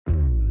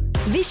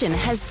Vision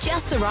has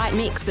just the right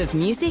mix of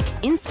music,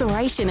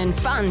 inspiration and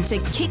fun to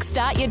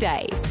kickstart your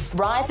day.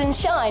 Rise and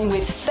shine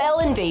with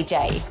Fel and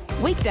DJ.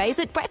 Weekdays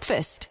at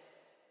breakfast.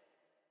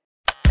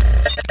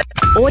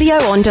 Audio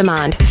on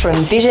demand from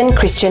Vision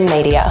Christian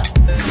Media.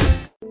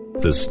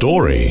 The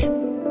story.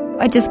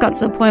 I just got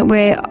to the point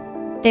where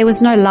there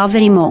was no love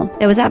anymore.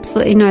 There was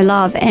absolutely no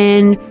love.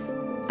 And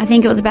I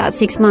think it was about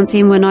 6 months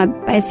in when I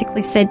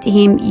basically said to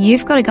him,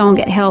 you've got to go and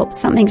get help.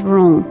 Something's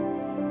wrong.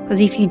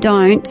 Because if you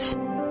don't,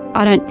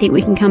 I don't think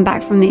we can come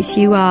back from this.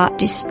 You are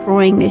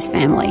destroying this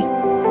family.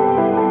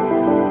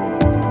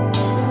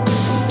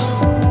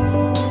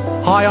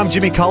 Hi, I'm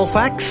Jimmy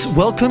Colfax.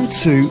 Welcome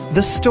to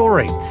The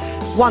Story.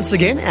 Once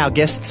again, our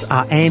guests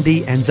are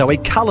Andy and Zoe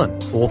Cullen,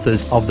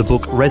 authors of the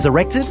book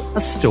Resurrected, A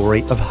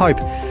Story of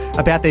Hope,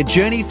 about their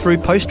journey through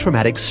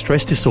post-traumatic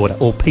stress disorder,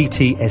 or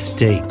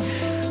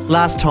PTSD.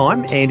 Last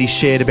time, Andy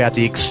shared about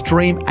the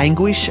extreme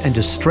anguish and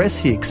distress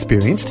he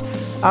experienced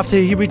after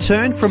he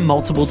returned from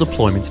multiple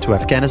deployments to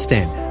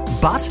Afghanistan.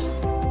 But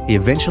he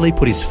eventually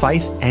put his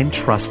faith and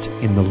trust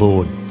in the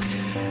Lord.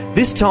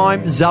 This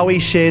time, Zoe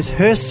shares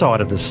her side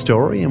of the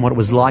story and what it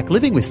was like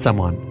living with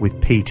someone with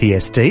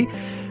PTSD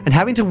and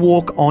having to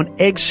walk on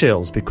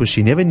eggshells because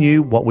she never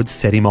knew what would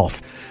set him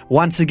off.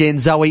 Once again,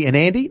 Zoe and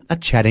Andy are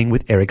chatting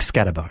with Eric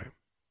Scatterbo.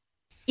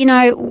 You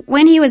know,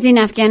 when he was in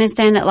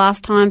Afghanistan that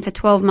last time for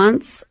 12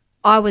 months,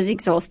 I was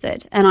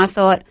exhausted and I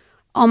thought,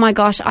 oh my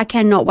gosh, I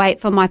cannot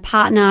wait for my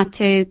partner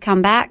to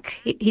come back.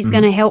 He's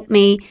going to help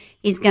me.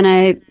 He's going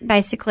to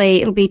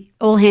basically, it'll be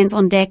all hands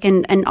on deck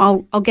and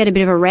I'll get a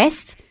bit of a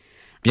rest.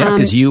 Yeah,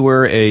 because you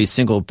were a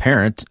single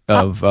parent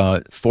of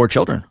 4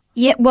 children.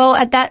 Yeah, well,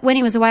 when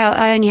he was away,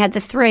 I only had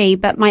the 3,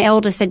 but my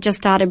eldest had just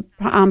started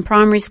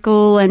primary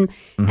school and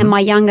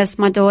my youngest,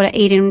 my daughter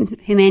Eden,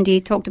 whom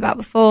Andy talked about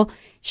before,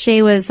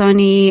 she was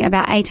only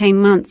about 18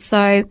 months.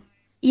 So,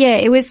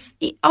 yeah,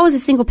 I was a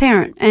single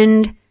parent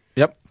and,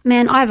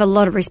 man, I have a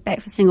lot of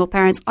respect for single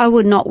parents. I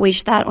would not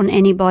wish that on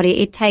anybody.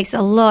 It takes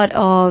a lot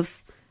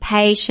of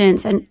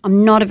patience and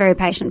I'm not a very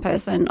patient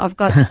person.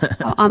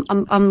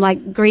 I'm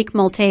like Greek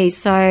Maltese,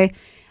 so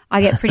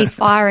I get pretty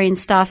fiery and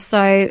stuff.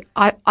 So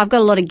I've got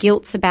a lot of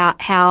guilt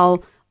about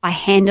how I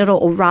handled it,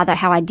 or rather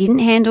how I didn't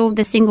handle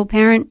the single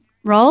parent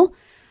role.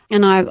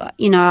 And I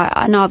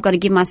know I've got to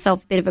give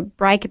myself a bit of a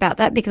break about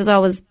that because I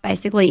was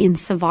basically in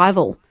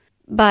survival.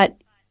 But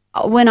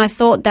when I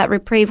thought that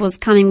reprieve was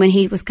coming when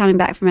he was coming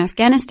back from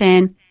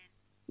Afghanistan,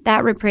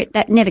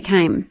 that never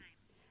came.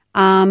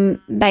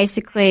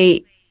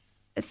 Basically,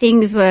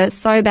 things were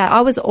so bad. I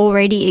was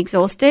already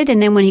exhausted,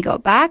 and then when he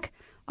got back,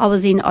 I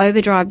was in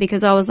overdrive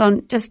because I was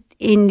just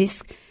in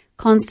this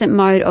constant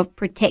mode of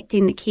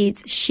protecting the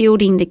kids,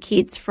 shielding the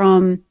kids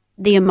from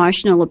the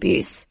emotional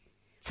abuse.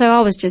 So I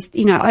was just,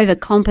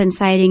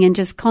 overcompensating and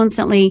just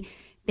constantly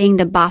being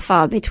the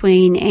buffer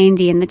between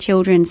Andy and the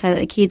children so that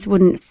the kids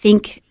wouldn't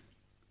think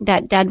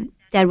that dad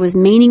was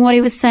meaning what he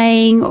was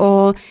saying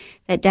or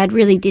that dad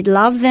really did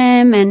love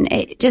them. And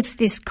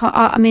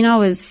I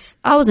was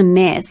a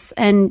mess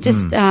and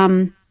just,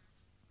 I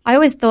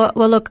always thought,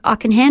 well, look, I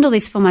can handle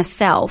this for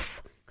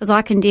myself because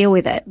I can deal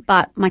with it.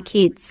 But my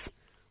kids,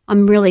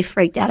 I'm really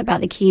freaked out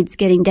about the kids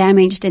getting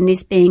damaged and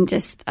this being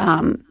just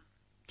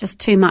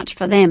too much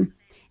for them.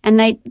 And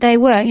they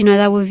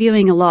were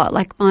viewing a lot.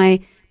 Like my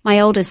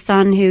eldest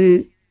son,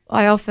 who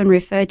I often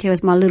refer to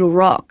as my little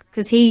rock,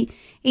 because he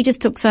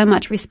just took so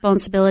much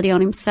responsibility on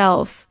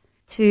himself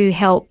to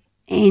help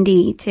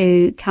Andy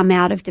to come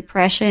out of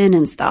depression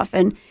and stuff.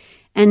 And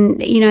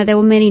there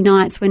were many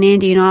nights when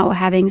Andy and I were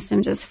having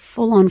some just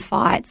full-on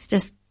fights,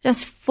 just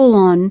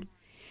full-on.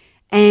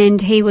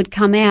 And he would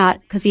come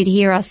out because he'd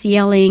hear us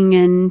yelling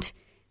and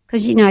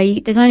because,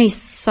 there's only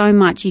so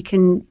much you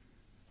can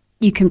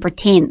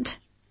pretend.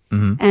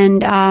 Mm-hmm.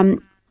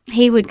 And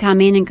he would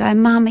come in and go,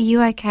 Mum, are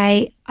you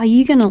okay? Are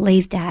you going to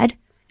leave Dad?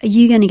 Are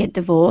you going to get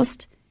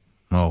divorced?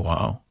 Oh,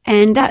 wow.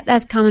 And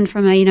that's coming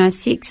from a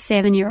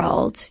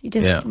 6-7-year-old. You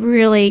just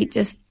really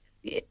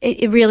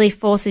it really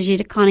forces you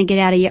to kind of get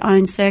out of your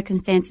own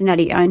circumstance and out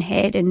of your own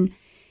head and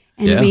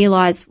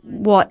realize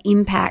what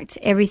impact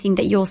everything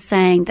that you're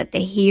saying that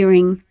they're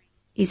hearing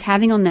is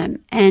having on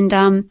them. And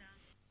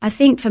I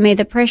think for me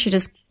the pressure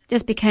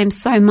just became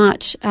so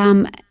much.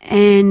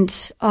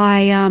 And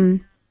I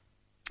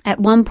at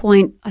one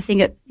point, I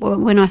think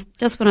when I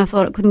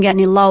thought it couldn't get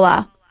any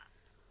lower,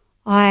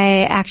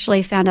 I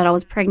actually found out I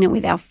was pregnant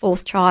with our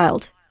 4th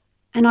child.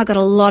 And I got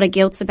a lot of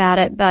guilt about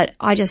it, but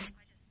I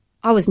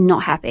was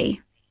not happy.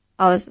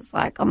 I was just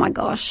like, oh my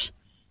gosh,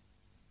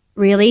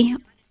 really?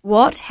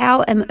 What?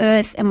 How on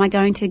earth am I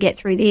going to get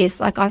through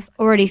this? Like, I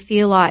already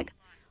feel like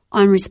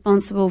I'm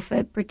responsible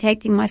for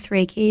protecting my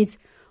 3 kids.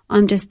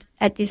 I'm just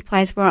at this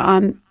place where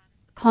I'm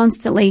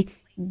constantly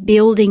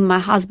building my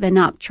husband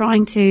up,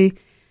 trying to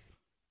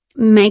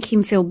make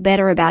him feel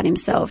better about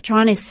himself,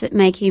 trying to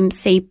make him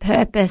see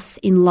purpose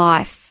in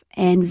life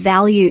and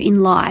value in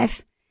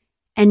life.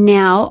 And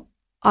now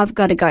I've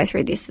got to go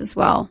through this as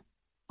well.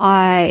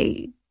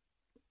 I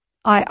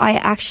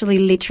actually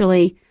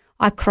literally,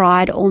 I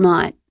cried all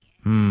night.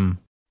 And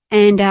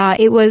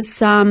it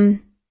was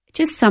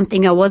just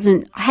something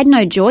I had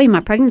no joy in my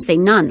pregnancy,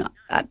 none.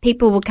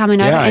 People were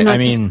coming over and I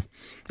mean,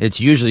 it's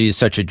usually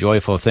such a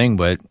joyful thing,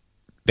 but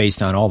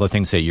based on all the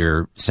things that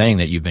you're saying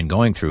that you've been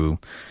going through,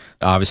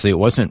 obviously it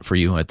wasn't for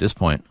you at this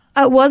point.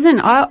 It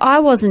wasn't. I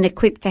wasn't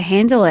equipped to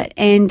handle it.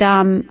 And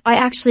I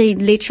actually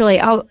literally,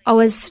 I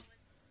was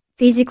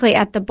physically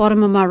at the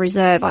bottom of my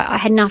reserve. I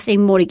had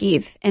nothing more to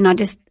give. And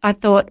I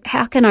thought,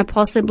 how can I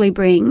possibly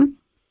bring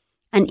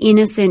an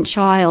innocent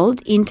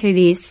child into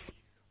this,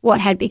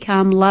 what had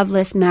become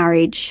loveless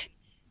marriage?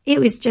 It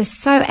was just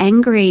so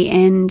angry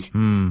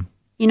and,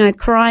 you know,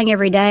 crying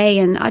every day.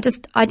 And I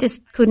just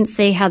couldn't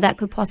see how that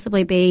could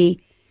possibly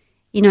be,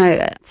 you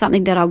know,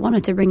 something that I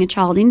wanted to bring a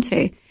child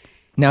into.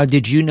 Now,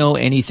 did you know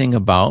anything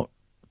about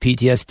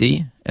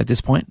PTSD at this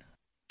point?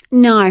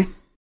 No.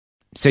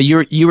 So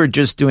you were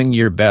just doing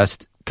your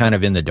best kind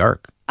of in the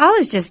dark. I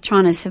was just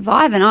trying to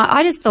survive, and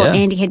I just thought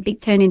Andy had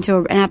turned into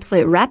an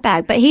absolute rat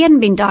bag, but he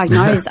hadn't been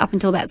diagnosed up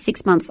until about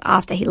 6 months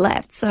after he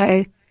left.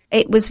 So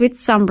it was with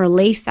some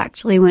relief,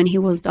 actually, when he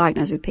was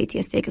diagnosed with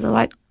PTSD, because I was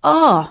like,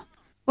 oh,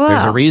 wow.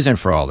 There's a reason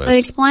for all this. It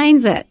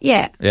explains it,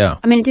 yeah.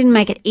 I mean, it didn't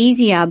make it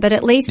easier, but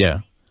at least,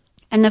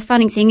 and the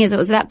funny thing is, it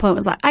was at that point, it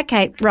was like,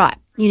 okay, right,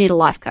 you need a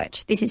life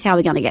coach. This is how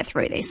we're going to get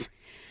through this.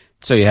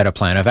 So you had a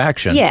plan of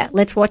action. Yeah,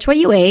 let's watch what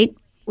you eat.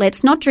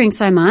 Let's not drink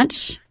so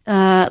much.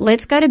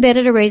 Let's go to bed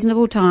at a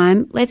reasonable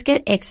time. Let's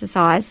get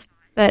exercise.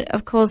 But,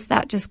 of course,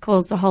 that just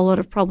caused a whole lot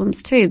of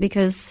problems too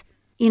because,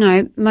 you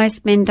know,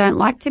 most men don't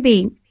like to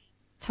be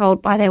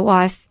told by their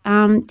wife,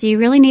 do you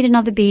really need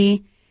another beer?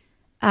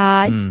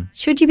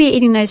 Should you be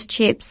eating those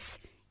chips?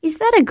 Is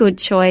that a good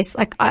choice?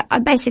 Like, I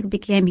basically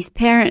became his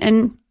parent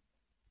and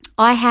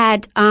I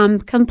had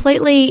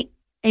completely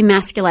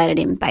emasculated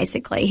him,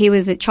 basically. He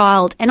was a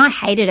child and I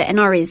hated it and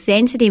I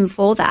resented him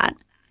for that.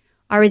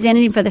 I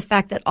resented him for the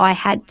fact that I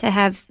had to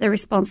have the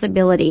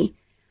responsibility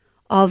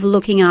of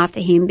looking after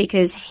him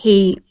because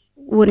he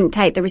wouldn't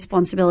take the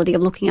responsibility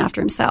of looking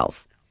after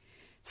himself.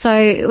 So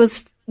it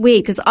was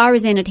weird because I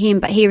resented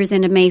him, but he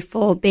resented me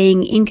for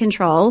being in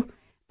control.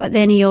 But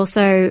then he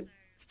also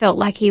felt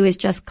like he was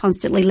just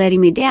constantly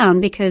letting me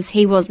down because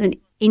he wasn't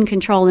in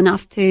control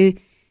enough to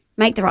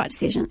make the right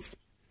decisions.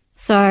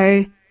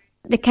 So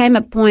there came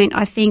a point,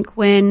 I think,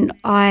 when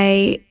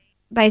I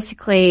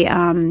basically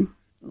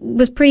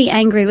was pretty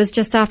angry. It was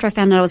just after I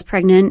found out I was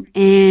pregnant,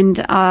 and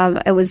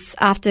it was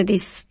after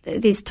this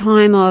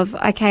time of,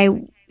 okay,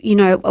 you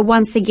know,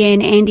 once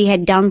again Andy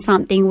had done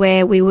something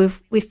where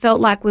we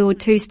felt like we were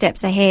 2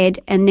 steps ahead,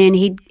 and then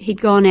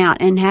he'd gone out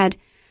and had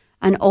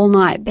an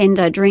all-night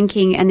bender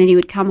drinking, and then he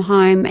would come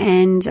home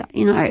and,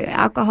 you know,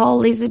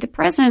 alcohol is a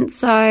depressant,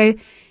 so,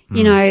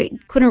 you know,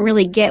 couldn't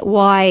really get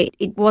why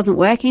it wasn't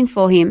working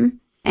for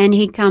him, and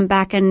he'd come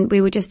back and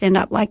we would just end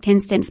up like 10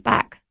 steps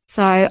back.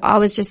 So I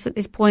was just at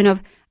this point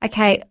of,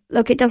 okay,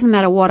 look, it doesn't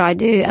matter what I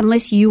do.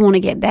 Unless you want to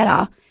get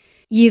better,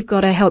 you've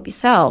got to help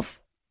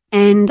yourself.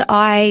 And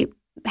I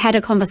had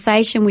a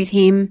conversation with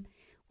him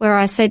where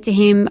I said to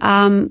him,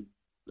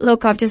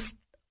 look,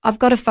 I've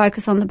got to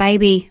focus on the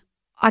baby.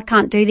 I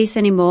can't do this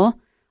anymore.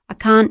 I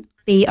can't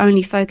be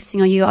only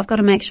focusing on you. I've got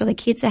to make sure the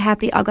kids are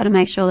happy. I've got to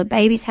make sure the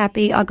baby's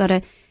happy. I've got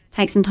to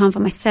take some time for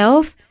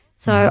myself.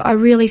 So I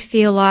really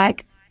feel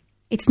like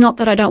it's not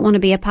that I don't want to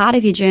be a part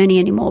of your journey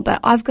anymore, but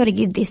I've got to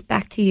give this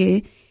back to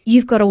you.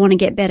 You've got to want to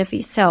get better for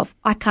yourself.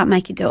 I can't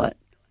make you do it.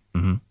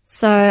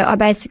 So I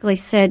basically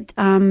said,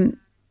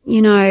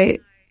 you know,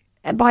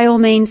 by all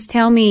means,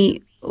 tell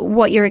me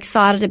what you're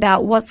excited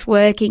about, what's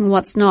working,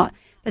 what's not,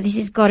 but this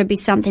has got to be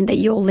something that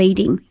you're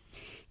leading.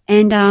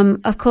 And,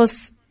 of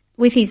course,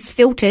 with his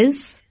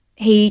filters,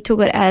 he took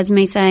it as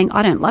me saying,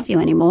 I don't love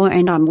you anymore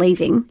and I'm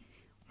leaving,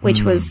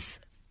 which was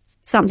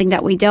something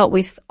that we dealt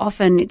with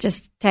often,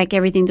 just take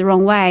everything the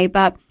wrong way.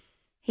 But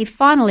he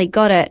finally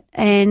got it,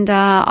 and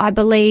I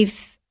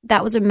believe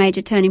that was a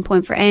major turning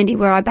point for Andy,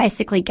 where I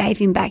basically gave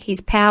him back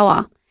his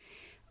power.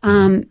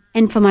 And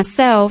for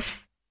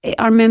myself,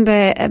 I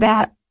remember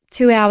about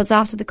 2 hours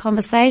after the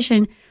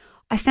conversation,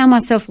 I found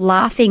myself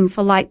laughing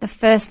for like the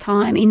first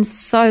time in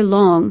so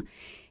long.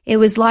 It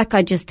was like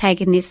I'd just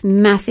taken this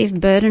massive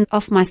burden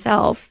off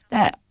myself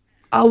that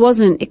I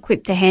wasn't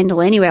equipped to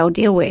handle anyway or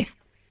deal with.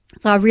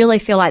 So I really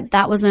feel like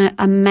that was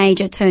a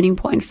major turning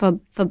point for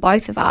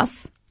both of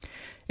us.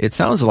 It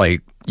sounds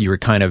like you were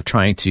kind of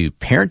trying to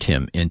parent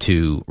him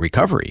into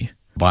recovery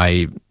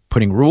by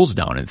putting rules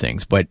down and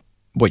things. But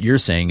what you're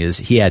saying is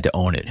he had to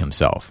own it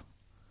himself.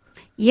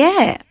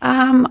 Yeah.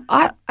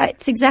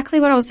 It's exactly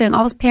what I was doing.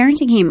 I was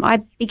parenting him.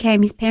 I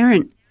became his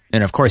parent.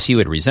 And, of course, he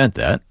would resent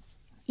that.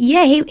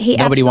 Yeah, he Nobody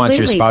absolutely wants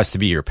your spouse to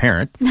be your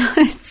parent.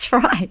 That's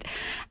right.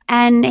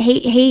 And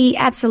he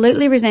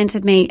absolutely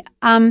resented me.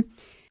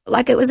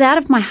 Like, it was out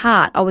of my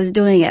heart I was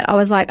doing it. I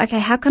was like, okay,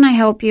 how can I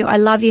help you? I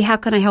love you. How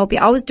can I help you?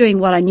 I was doing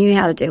what I knew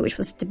how to do, which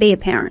was to be a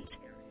parent.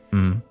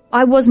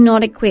 I was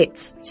not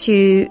equipped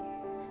to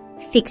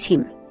fix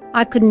him.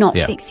 I could not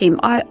fix him.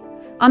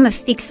 I'm a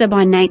fixer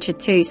by nature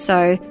too,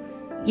 so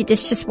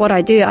it's just what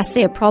I do. I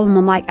see a problem,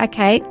 I'm like,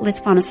 okay,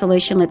 let's find a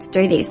solution. Let's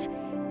do this.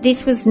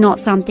 This was not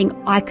something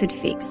I could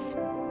fix.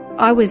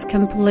 I was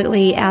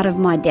completely out of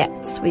my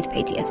depths with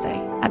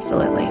PTSD.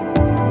 Absolutely.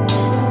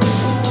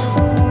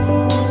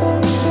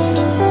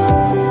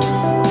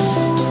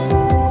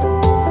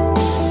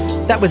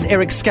 That was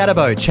Eric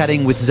Scatterbo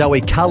chatting with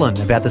Zoe Cullen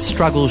about the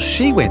struggles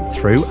she went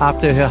through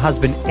after her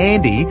husband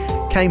Andy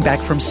came back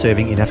from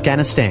serving in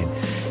Afghanistan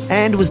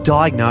and was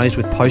diagnosed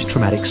with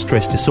post-traumatic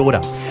stress disorder.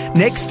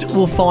 Next,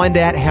 we'll find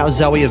out how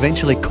Zoe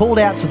eventually called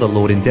out to the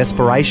Lord in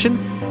desperation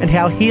and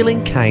how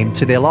healing came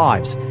to their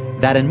lives.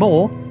 That and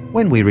more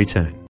when we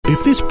return.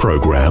 If this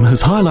program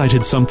has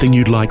highlighted something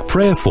you'd like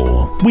prayer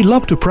for, we'd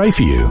love to pray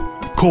for you.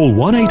 Call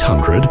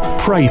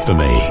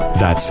 1-800-PRAY-FOR-ME.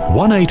 That's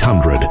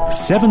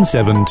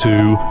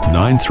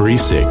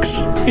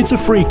 1-800-772-936. It's a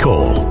free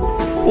call.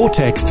 Or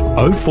text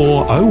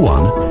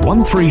 0401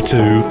 132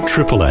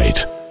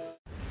 888.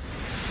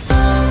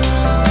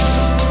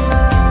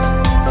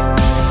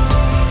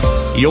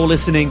 You're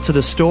listening to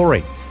The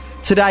Story.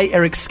 Today,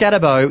 Eric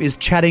Scatterbo is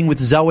chatting with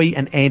Zoe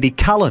and Andy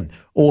Cullen,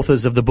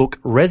 authors of the book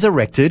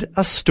Resurrected,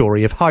 A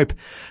Story of Hope,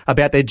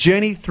 about their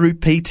journey through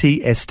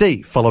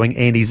PTSD following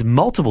Andy's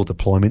multiple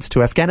deployments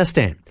to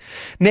Afghanistan.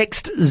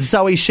 Next,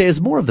 Zoe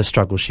shares more of the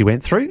struggles she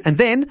went through, and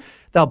then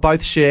they'll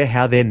both share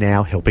how they're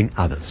now helping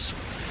others.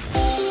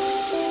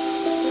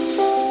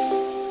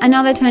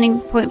 Another turning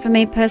point for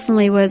me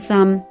personally was,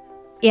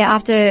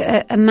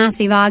 after a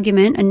massive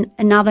argument and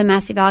another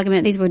massive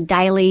argument, these were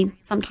daily,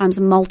 sometimes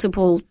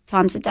multiple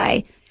times a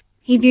day,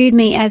 he viewed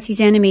me as his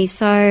enemy,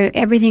 so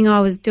everything I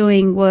was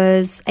doing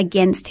was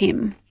against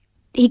him.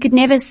 He could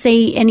never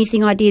see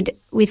anything I did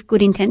with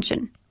good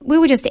intention. We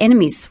were just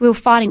enemies. We were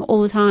fighting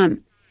all the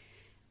time.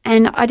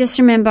 And I just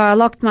remember I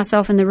locked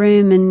myself in the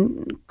room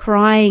and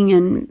crying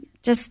and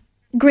just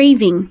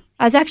grieving.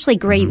 I was actually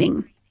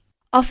grieving.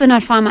 Often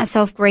I'd find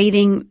myself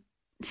grieving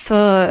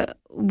for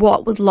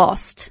what was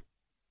lost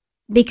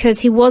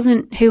because he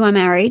wasn't who I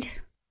married,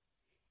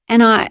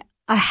 and I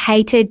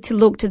hated to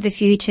look to the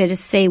future to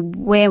see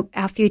where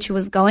our future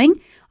was going.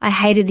 I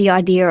hated the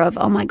idea of,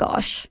 oh my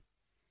gosh,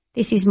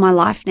 this is my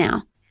life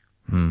now.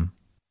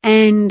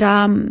 And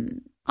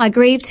I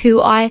grieved who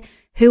I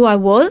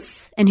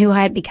was and who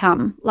I had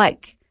become.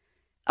 Like,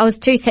 I was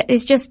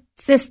it's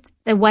just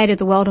the weight of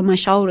the world on my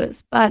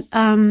shoulders. But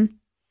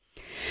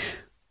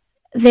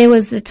there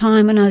was a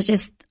time when I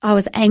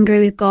was angry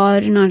with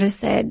God, and I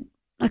just said,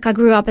 like, I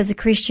grew up as a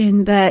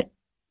Christian, but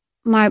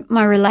my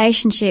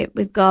relationship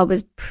with God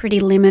was pretty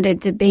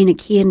limited to being a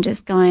kid and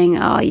just going,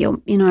 I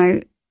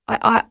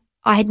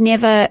had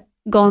never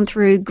gone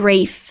through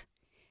grief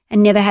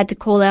and never had to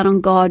call out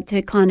on God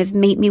to kind of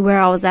meet me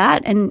where I was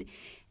at. And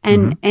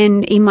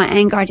in my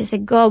anger, I just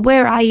said, God,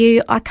 where are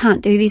you? I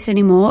can't do this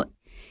anymore.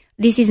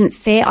 This isn't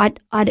fair. I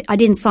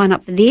didn't sign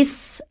up for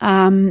this.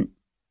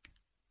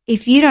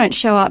 If you don't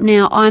show up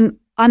now, I'm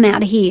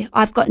out of here.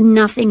 I've got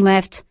nothing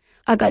left.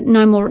 I got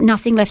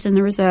nothing left in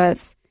the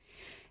reserves.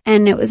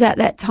 And it was at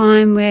that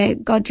time where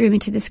God drew me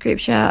to the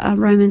scripture,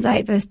 Romans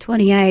 8, verse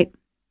 28.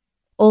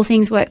 All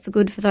things work for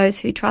good for those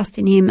who trust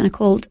in him and are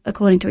called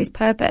according to his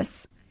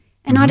purpose.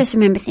 And I just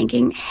remember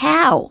thinking,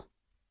 how?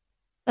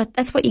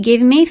 That's what you're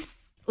giving me?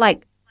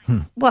 Like,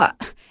 what?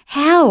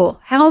 How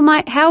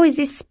is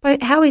this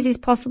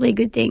possibly a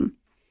good thing?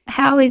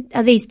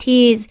 Are these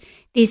tears,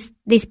 this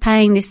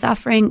pain, this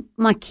suffering,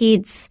 my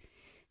kids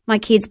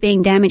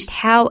being damaged,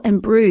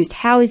 and bruised,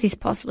 how is this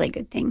possibly a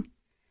good thing?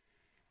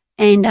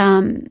 And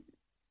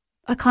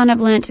I kind of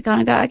learned to kind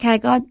of go, okay,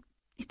 God,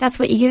 if that's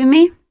what you're giving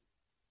me,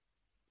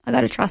 I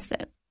got to trust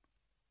it.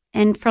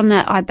 And from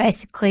that,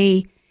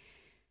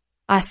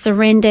 I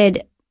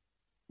surrendered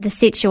the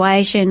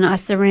situation. I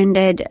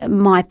surrendered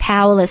my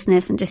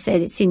powerlessness and just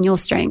said, it's in your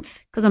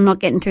strength because I'm not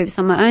getting through this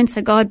on my own.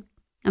 So God,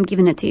 I'm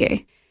giving it to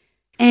you.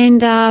 And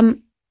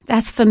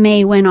that's for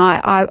me when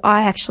I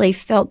actually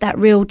felt that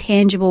real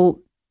tangible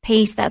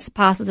peace that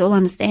surpasses all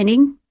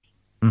understanding.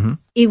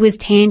 It was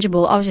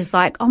tangible. I was just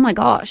like, oh my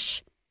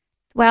gosh,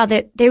 wow,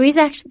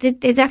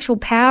 there's actual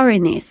power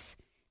in this.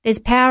 There's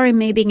power in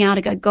me being able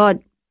to go,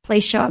 God,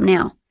 please show up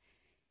now.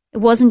 It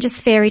wasn't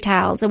just fairy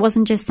tales. It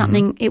wasn't just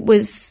something. It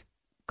was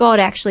God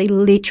actually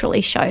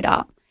literally showed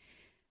up.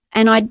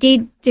 And I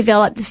did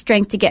develop the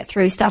strength to get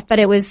through stuff, but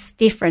it was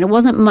different.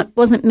 It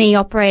wasn't me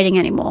operating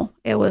anymore.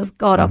 It was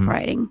God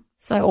operating.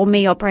 Or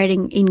me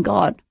operating in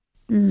God.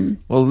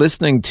 Well,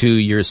 listening to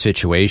your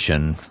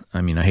situation, I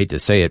mean, I hate to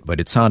say it,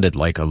 but it sounded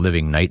like a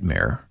living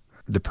nightmare.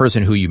 The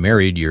person who you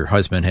married, your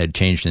husband, had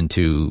changed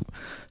into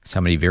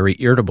somebody very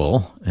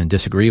irritable and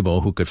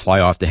disagreeable who could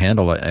fly off the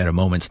handle at a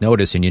moment's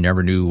notice, and you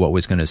never knew what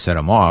was going to set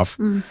him off.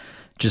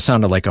 Just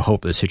sounded like a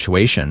hopeless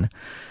situation.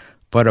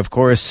 But, of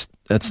course,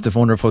 that's the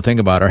wonderful thing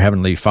about our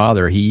Heavenly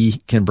Father.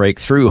 He can break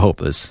through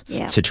hopeless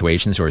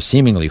situations or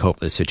seemingly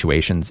hopeless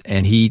situations,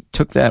 and he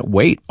took that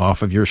weight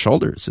off of your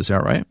shoulders. Is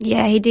that right?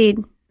 Yeah, he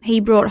did. He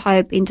brought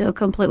hope into a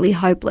completely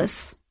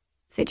hopeless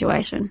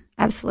situation.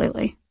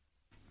 Absolutely.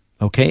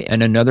 Okay.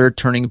 And another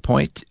turning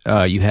point,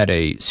 you had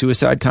a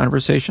suicide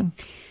conversation?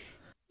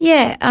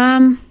 Yeah.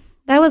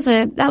 That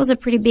was a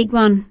pretty big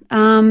one.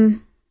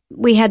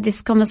 We had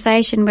this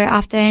conversation where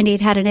after Andy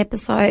had had an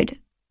episode,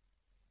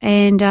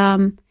 and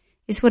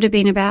This would have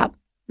been about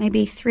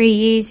maybe 3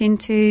 years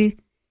into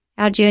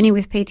our journey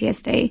with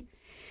PTSD.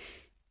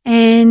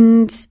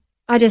 And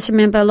I just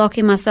remember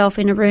locking myself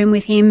in a room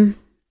with him.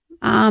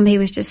 He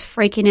was just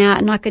freaking out,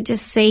 and I could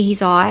just see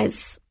his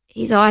eyes.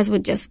 His eyes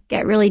would just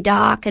get really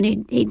dark, and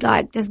he'd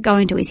like just go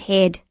into his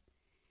head.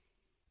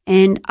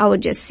 And I was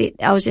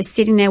just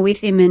sitting there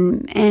with him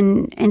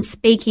and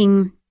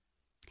speaking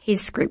his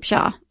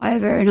scripture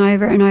over and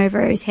over and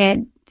over his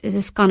head to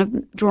just kind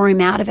of draw him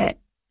out of it.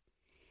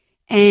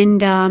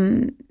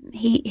 And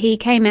he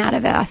came out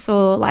of it. I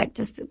saw like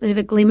just a bit of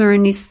a glimmer,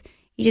 and he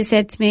just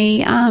said to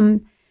me,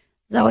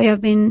 Zoe, I've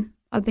been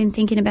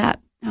thinking about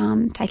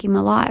taking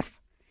my life.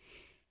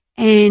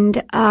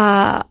 And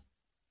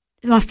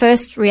my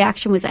first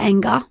reaction was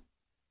anger.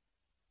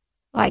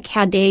 Like,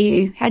 how dare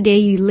you? How dare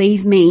you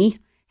leave me?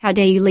 How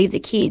dare you leave the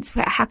kids?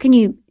 How can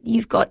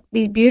you've got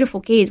these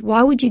beautiful kids.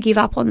 Why would you give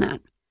up on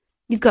that?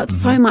 You've got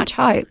so much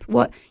hope.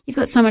 You've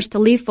got so much to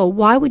live for.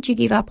 Why would you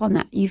give up on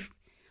that?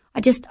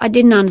 I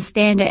didn't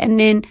understand it. And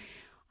then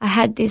I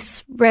had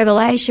this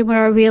revelation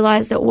where I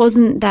realized it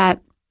wasn't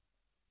that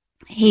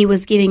he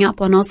was giving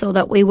up on us or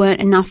that we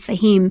weren't enough for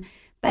him,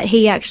 but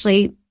he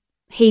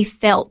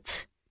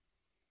felt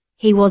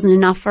he wasn't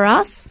enough for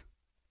us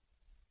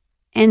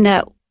and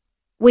that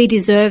we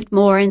deserved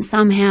more, and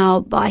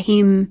somehow by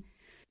him,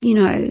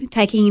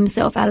 taking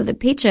himself out of the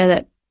picture,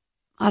 that,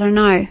 I don't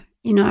know,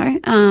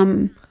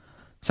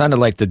 Sounded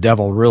like the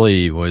devil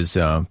really was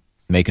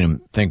making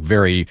him think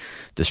very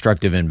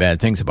destructive and bad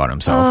things about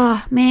himself.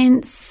 Oh,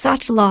 man,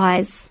 such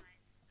lies.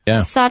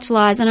 Yeah. Such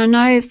lies. And I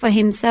know for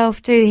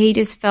himself too, he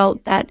just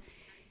felt that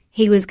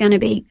he was going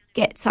to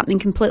get something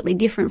completely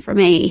different from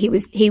me.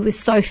 He was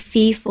so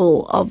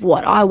fearful of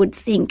what I would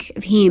think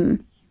of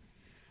him,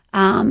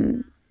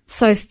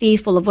 so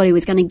fearful of what he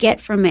was going to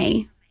get from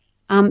me.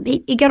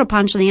 He got a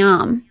punch in the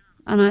arm.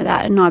 I know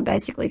that. And I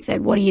basically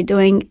said, what are you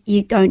doing?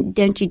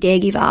 Don't you dare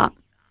give up.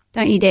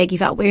 Don't you dare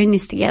give up. We're in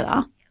this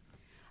together.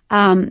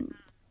 And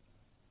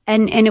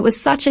it was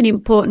such an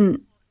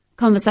important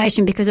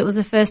conversation because it was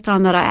the first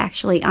time that I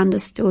actually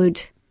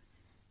understood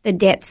the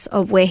depths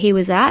of where he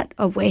was at,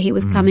 of where he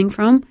was coming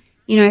from.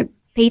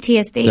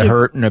 PTSD. The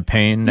hurt and the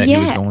pain that he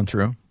was going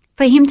through.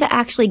 For him to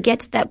actually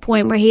get to that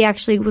point where he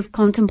actually was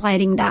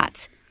contemplating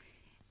that.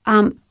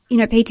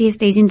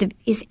 PTSD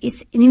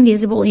is an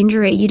invisible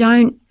injury. You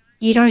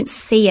don't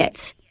see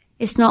it.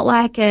 It's not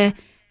like a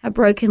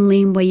broken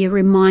limb where you're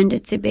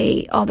reminded to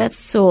be, oh, that's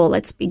sore,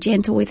 let's be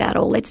gentle with that,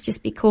 or let's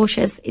just be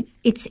cautious.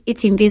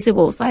 It's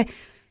invisible. So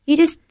you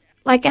just,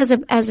 like, as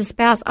a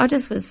spouse, I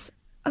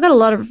got a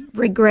lot of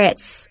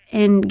regrets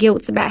and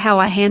guilt about how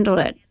I handled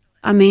it.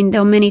 I mean,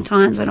 there were many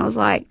times when I was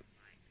like,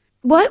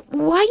 why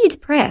are you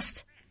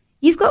depressed?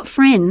 You've got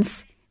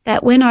friends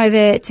that went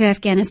over to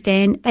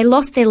Afghanistan, they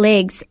lost their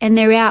legs and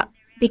they're out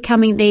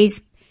becoming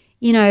these,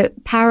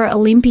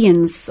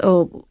 para-Olympians,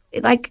 or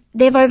like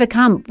they've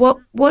overcome.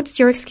 What's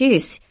your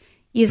excuse?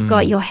 You've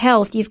got your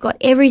health. You've got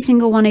every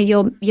single one of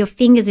your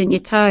fingers and your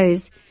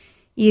toes.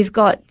 You've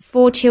got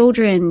 4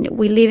 children.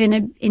 We live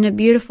in a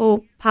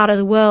beautiful part of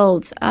the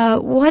world.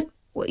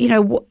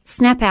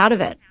 Snap out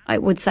of it, I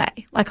would say.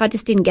 Like, I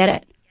just didn't get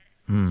it.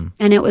 And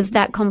it was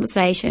that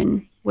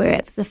conversation where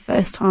it was the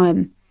first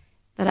time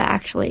that I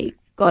actually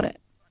got it.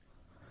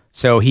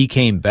 So he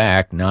came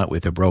back not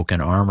with a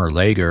broken arm or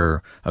leg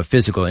or a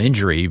physical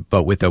injury,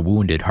 but with a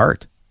wounded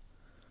heart.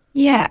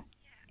 Yeah,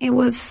 it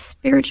was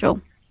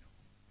spiritual.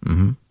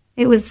 Mm-hmm.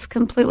 It was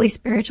completely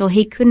spiritual.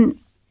 He couldn't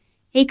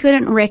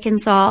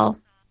reconcile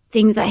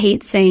things that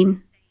he'd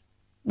seen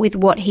with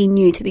what he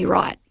knew to be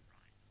right.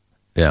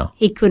 Yeah.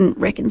 He couldn't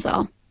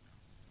reconcile.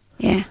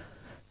 Yeah.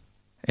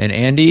 And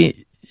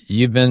Andy,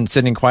 you've been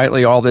sitting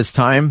quietly all this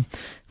time.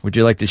 Would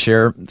you like to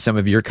share some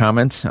of your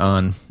comments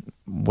on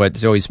what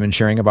Zoe's been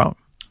sharing about?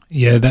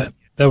 Yeah,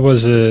 that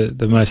was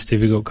the most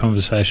difficult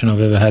conversation I've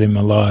ever had in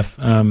my life.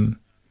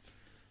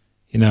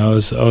 I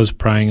was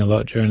praying a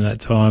lot during that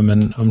time,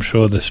 and I'm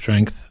sure the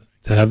strength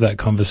to have that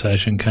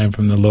conversation came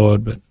from the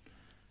Lord, but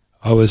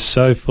I was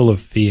so full of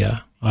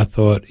fear. I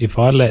thought, if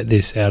I let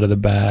this out of the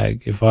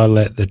bag, if I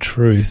let the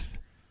truth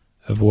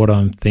of what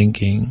I'm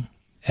thinking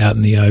out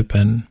in the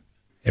open,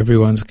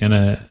 everyone's going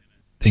to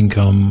think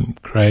I'm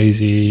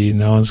crazy,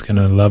 no one's going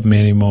to love me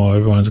anymore,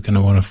 everyone's going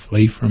to want to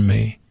flee from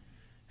me,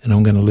 and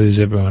I'm going to lose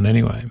everyone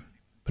anyway.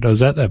 But I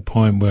was at that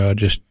point where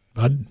I'd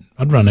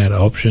run out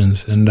of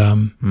options, and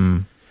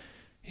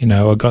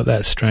I got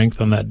that strength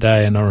on that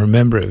day, and I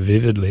remember it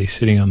vividly,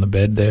 sitting on the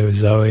bed there with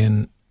Zoe,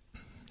 and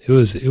it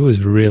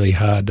was really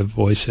hard to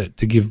voice it,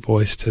 to give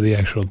voice to the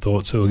actual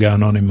thoughts that were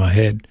going on in my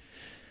head.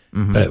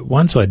 Mm-hmm. But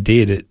once I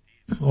did, it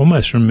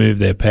almost removed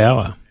their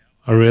power.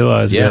 I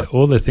realised that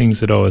all the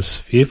things that I was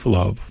fearful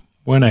of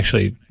weren't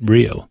actually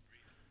real.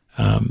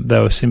 They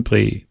were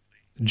simply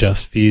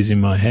just fears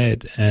in my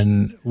head.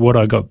 And what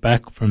I got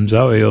back from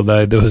Zoe,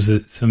 although there was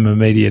some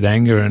immediate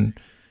anger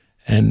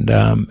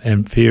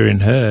and fear in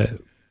her,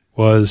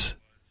 was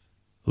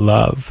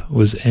love,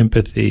 was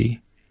empathy,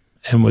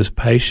 and was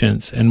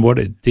patience. And what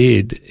it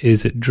did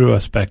is it drew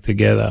us back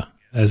together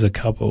as a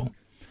couple.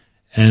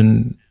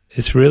 And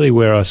it's really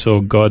where I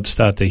saw God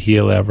start to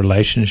heal our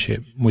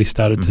relationship. We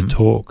started to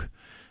talk.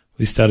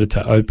 We started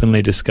to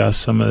openly discuss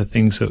some of the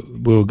things that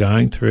we were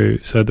going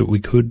through so that we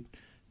could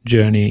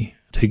journey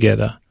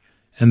together.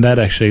 And that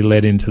actually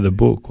led into the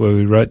book where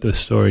we wrote the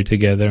story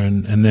together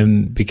and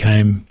then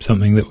became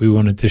something that we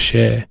wanted to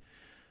share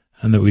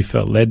and that we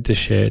felt led to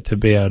share, to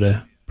be able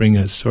to bring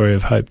a story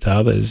of hope to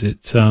others.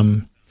 It's,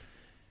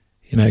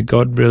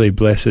 God really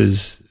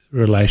blesses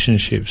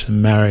relationships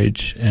and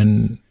marriage,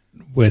 and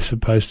we're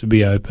supposed to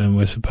be open.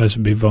 We're supposed to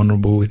be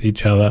vulnerable with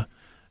each other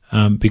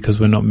because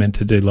we're not meant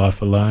to do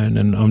life alone.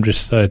 And I'm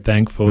just so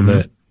thankful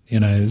that,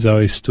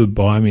 Zoe stood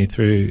by me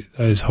through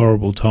those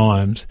horrible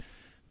times,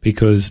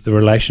 because the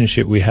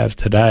relationship we have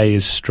today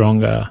is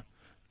stronger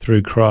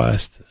through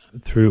Christ,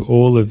 through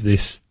all of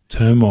this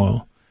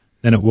turmoil,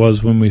 than it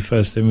was when we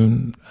first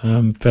even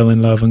fell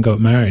in love and got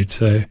married.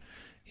 So,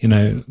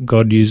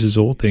 God uses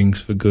all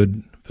things for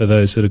good for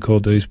those that are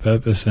called to his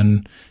purpose,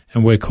 and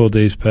we're called to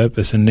his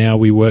purpose. And now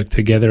we work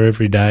together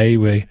every day.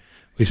 We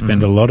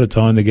spend a lot of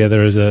time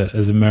together as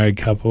a married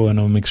couple,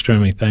 and I'm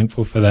extremely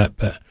thankful for that.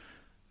 But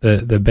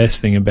the best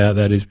thing about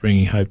that is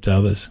bringing hope to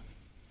others.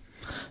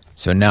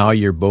 So now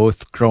you're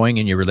both growing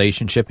in your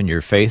relationship and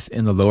your faith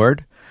in the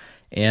Lord.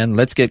 And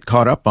let's get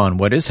caught up on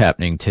what is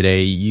happening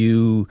today.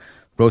 You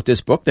wrote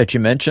this book that you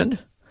mentioned,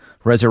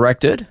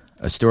 Resurrected,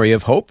 A Story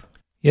of Hope.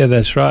 Yeah,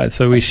 that's right.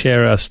 So we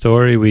share our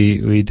story.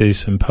 We do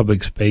some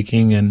public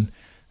speaking, and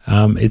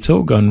it's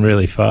all gone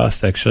really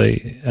fast,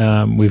 actually.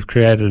 We've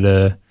created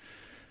a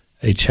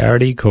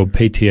charity called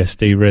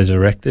PTSD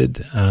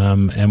Resurrected,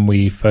 and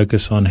we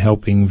focus on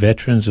helping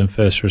veterans and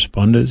first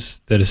responders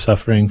that are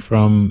suffering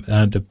from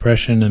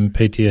depression and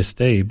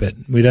PTSD. But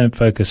we don't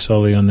focus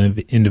solely on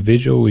the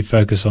individual. We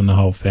focus on the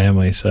whole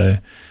family. So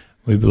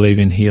we believe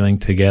in healing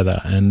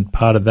together. And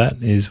part of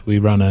that is we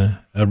run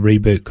a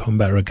Reboot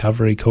Combat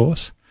Recovery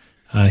course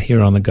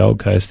here on the Gold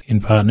Coast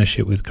in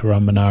partnership with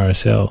Currumbin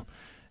RSL.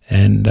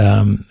 And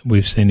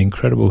we've seen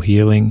incredible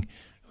healing.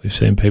 We've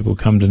seen people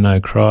come to know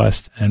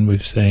Christ, and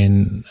we've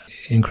seen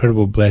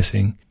incredible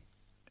blessing.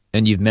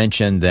 And you've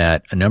mentioned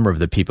that a number of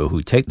the people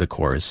who take the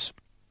course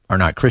are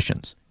not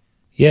Christians.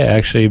 Yeah,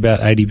 actually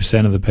about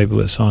 80% of the people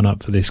that sign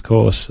up for this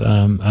course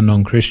are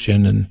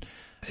non-Christian, and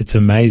it's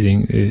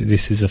amazing.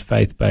 This is a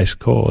faith-based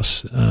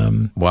course.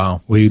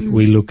 Wow. We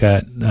look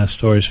at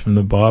stories from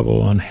the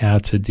Bible on how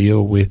to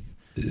deal with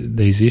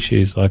these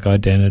issues like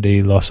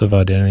identity, loss of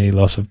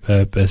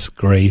purpose,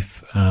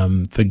 grief,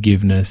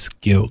 forgiveness,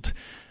 guilt.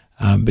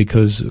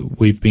 Because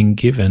we've been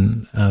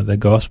given the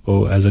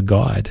gospel as a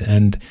guide,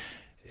 and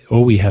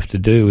all we have to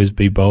do is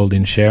be bold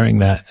in sharing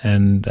that.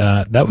 And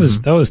that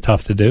was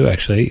tough to do,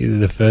 actually,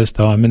 the first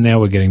time, and now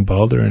we're getting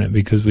bolder in it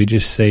because we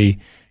just see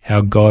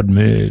how God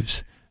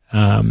moves.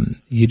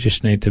 You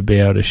just need to be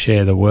able to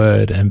share the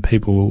word, and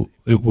it will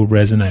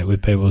resonate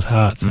with people's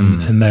hearts,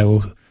 and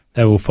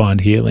they will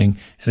find healing.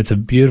 And it's a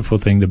beautiful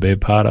thing to be a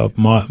part of.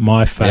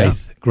 My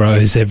faith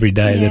grows every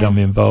day that I'm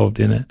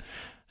involved in it,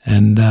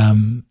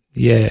 and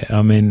yeah,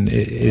 I mean,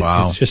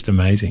 it's just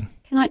amazing.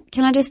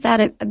 Can I just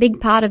add a big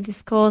part of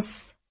this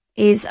course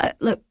is,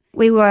 look,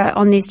 we were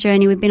on this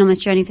journey. We've been on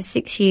this journey for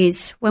 6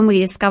 years. When we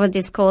discovered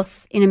this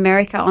course in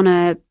America on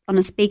a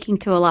speaking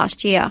tour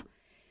last year,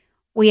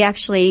 we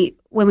actually,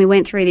 when we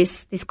went through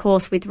this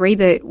course with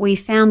Reboot, we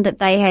found that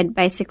they had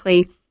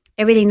basically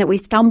everything that we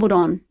stumbled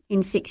on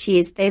in 6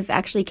 years, they've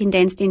actually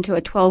condensed into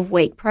a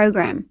 12-week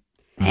program.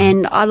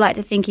 And I like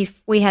to think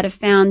if we had have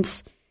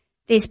found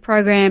this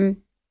program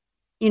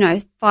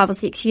 5 or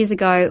 6 years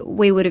ago,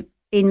 we would have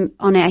been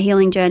on our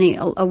healing journey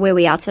where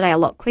we are today a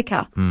lot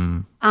quicker.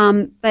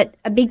 But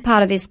a big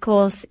part of this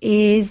course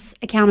is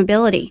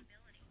accountability.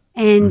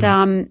 And,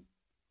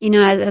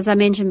 as I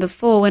mentioned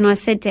before, when I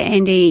said to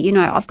Andy,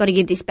 I've got to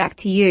give this back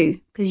to you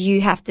because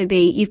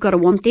you've got to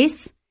want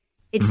this.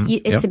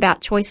 It's about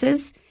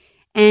choices.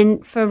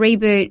 And for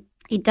Reboot,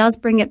 it does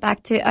bring it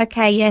back to,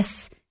 okay,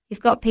 yes,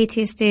 you've got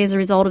PTSD as a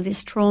result of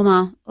this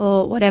trauma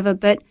or whatever,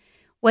 but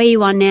where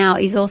you are now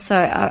is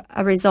also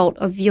a result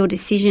of your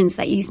decisions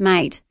that you've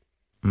made.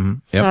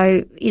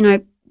 So,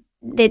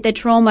 the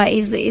trauma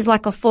is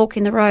like a fork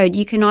in the road.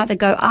 You can either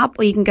go up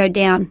or you can go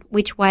down.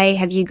 Which way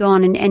have you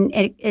gone? And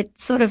it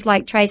sort of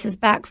like traces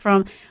back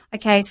from,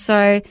 okay,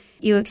 so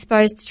you were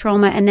exposed to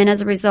trauma, and then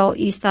as a result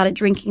you started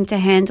drinking to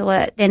handle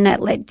it. Then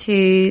that led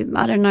to,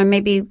 I don't know,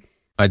 maybe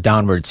a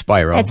downward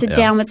spiral. It's a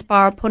downward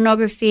spiral,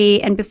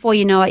 pornography, and before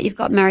you know it, you've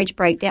got marriage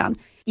breakdown.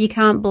 You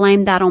can't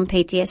blame that on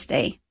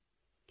PTSD.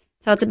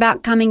 So it's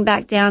about coming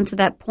back down to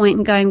that point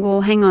and going,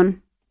 well, hang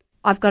on,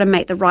 I've got to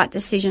make the right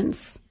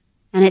decisions.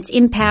 And it's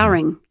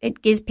empowering.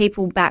 It gives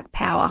people back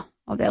power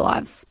of their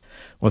lives.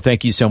 Well,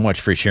 thank you so much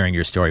for sharing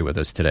your story with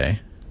us today.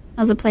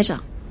 It was a pleasure.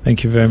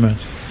 Thank you very much.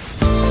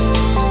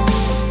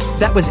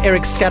 That was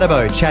Eric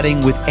Scatterbo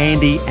chatting with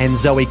Andy and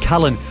Zoe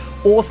Cullen,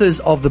 authors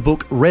of the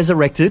book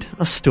Resurrected,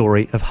 A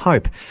Story of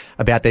Hope,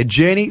 about their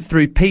journey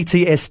through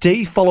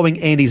PTSD following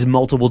Andy's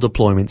multiple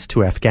deployments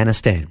to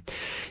Afghanistan.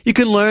 You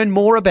can learn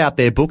more about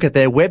their book at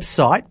their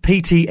website,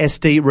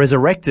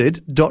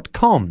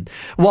 ptsdresurrected.com.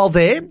 While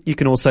there, you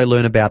can also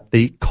learn about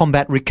the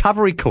combat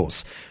recovery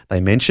course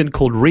they mentioned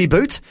called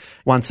Reboot.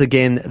 Once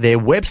again, their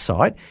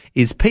website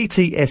is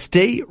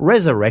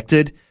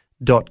ptsdresurrected.com.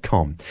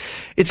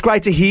 It's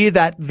great to hear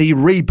that the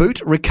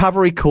Reboot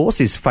recovery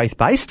course is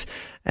faith-based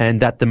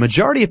and that the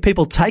majority of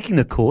people taking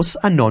the course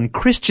are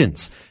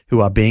non-Christians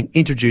who are being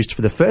introduced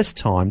for the first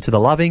time to the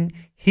loving,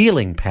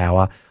 healing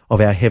power of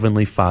our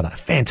Heavenly Father.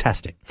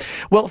 Fantastic.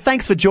 Well,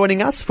 thanks for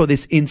joining us for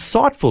this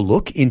insightful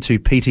look into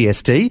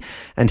PTSD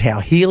and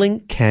how healing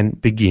can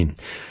begin.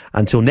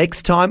 Until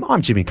next time,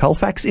 I'm Jimmy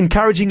Colfax,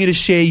 encouraging you to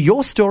share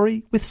your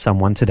story with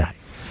someone today.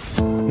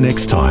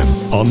 Next time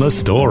on The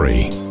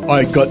Story.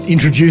 I got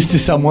introduced to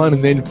someone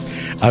and then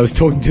I was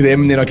talking to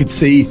them and then I could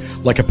see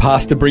like a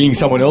pastor bringing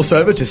someone else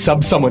over to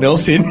sub someone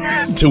else in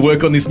to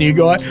work on this new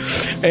guy.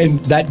 And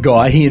that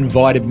guy, he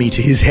invited me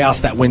to his house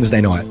that Wednesday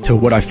night to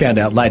what I found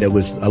out later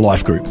was a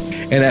life group.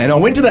 And I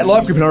went to that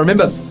life group and I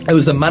remember it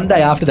was the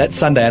Monday after that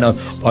Sunday and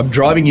I'm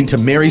driving into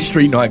Mary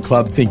Street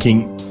nightclub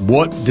thinking,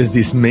 what does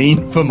this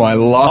mean for my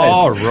life?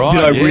 Oh, right.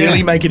 Did I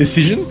really make a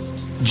decision?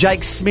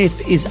 Jake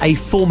Smith is a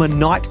former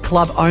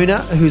nightclub owner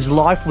whose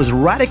life was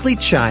radically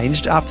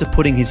changed after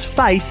putting his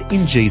faith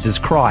in Jesus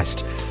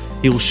Christ.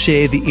 He'll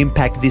share the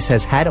impact this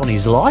has had on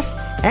his life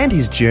and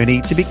his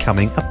journey to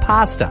becoming a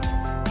pastor.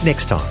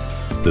 Next time.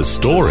 The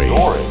Story.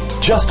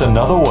 Just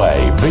another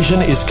way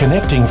Vision is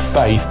connecting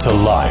faith to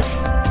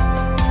life.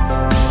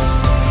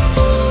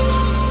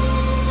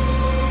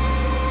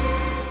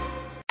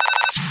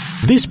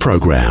 This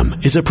program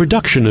is a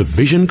production of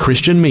Vision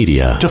Christian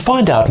Media. To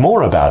find out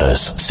more about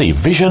us, see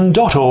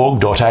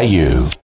vision.org.au.